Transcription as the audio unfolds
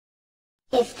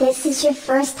If this is your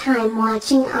first time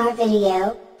watching our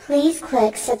video, please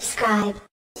click subscribe.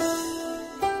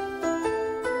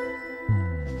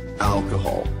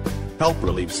 Alcohol. Help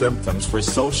relieve symptoms for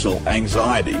social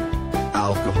anxiety.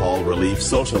 Alcohol relieves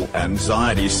social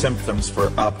anxiety symptoms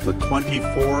for up to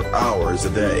 24 hours a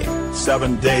day,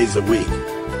 7 days a week.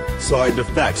 Side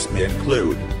effects may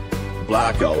include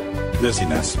blackout,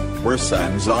 dizziness, worse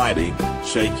anxiety,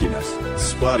 shakiness,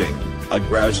 sweating,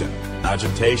 aggression,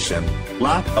 agitation,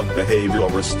 lack of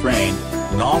behavioral restraint,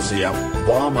 nausea,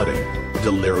 vomiting,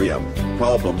 delirium,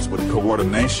 problems with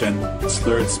coordination,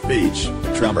 slurred speech,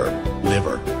 tremor,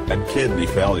 liver, and kidney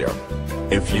failure.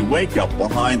 If you wake up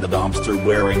behind the dumpster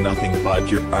wearing nothing but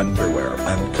your underwear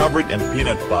and covered in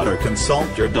peanut butter,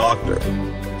 consult your doctor.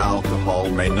 Alcohol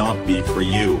may not be for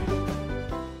you.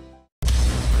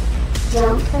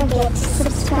 Don't forget to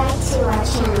subscribe to our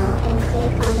channel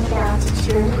and click on the bell to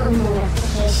turn on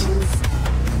notifications.